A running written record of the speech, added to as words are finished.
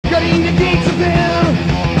Guarding the gates of hell,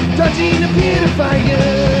 dodging a pit of fire.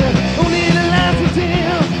 Only the lies will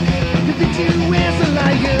tell, convict you as a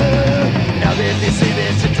liar. Now that they say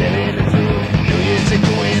that you're telling the truth, no use in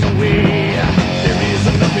going away. There is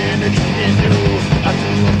nothing that you can do, I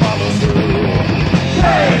do follow through.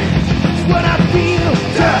 Hey, it's what I feel,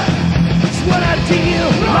 it's what I deal,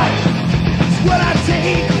 it's what I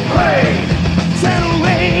take, turn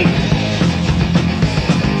away.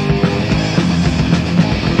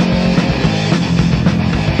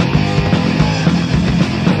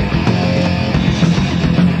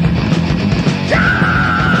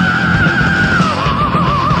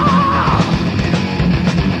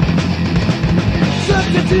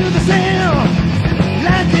 To the sound,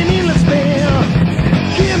 like an endless spell,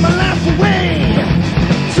 give my life away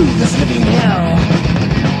to this living hell.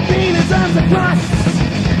 Pain is as I cross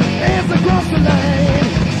the line.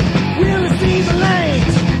 Will I see the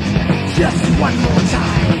light just one more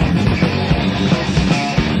time?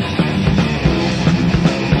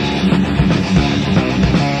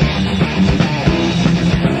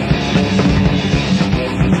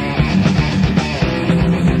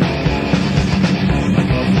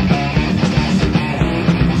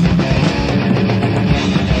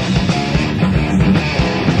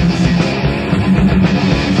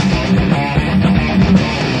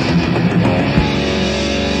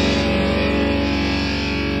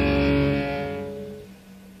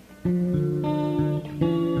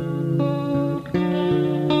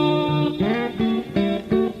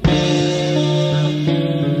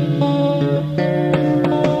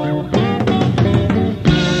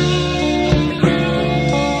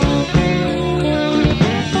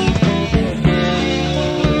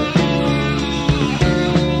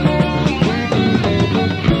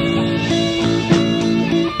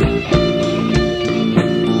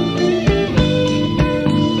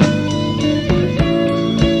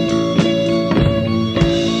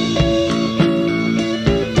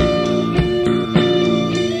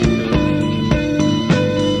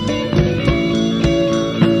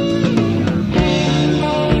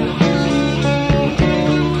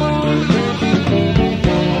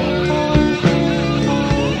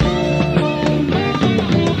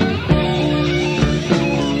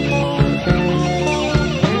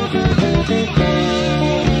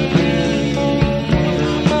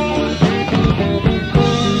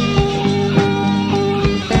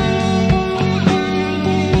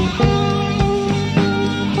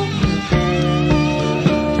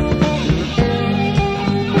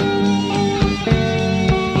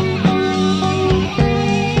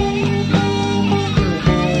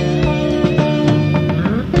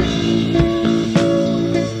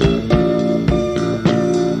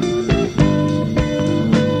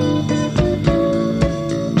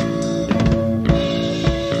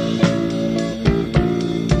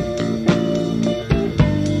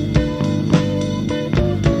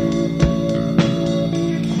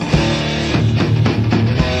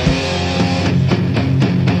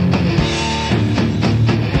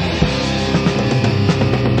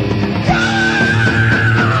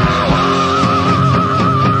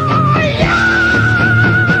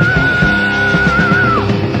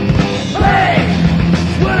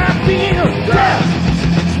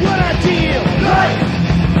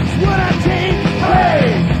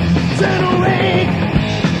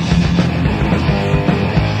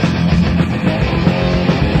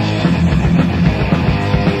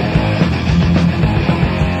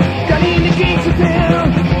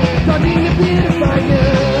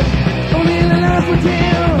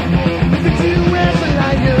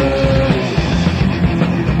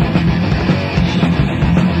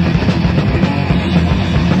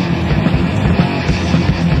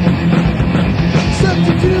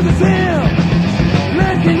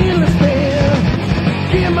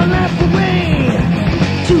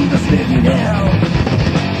 Living hell,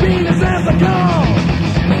 being as I go,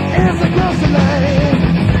 as I cross the line.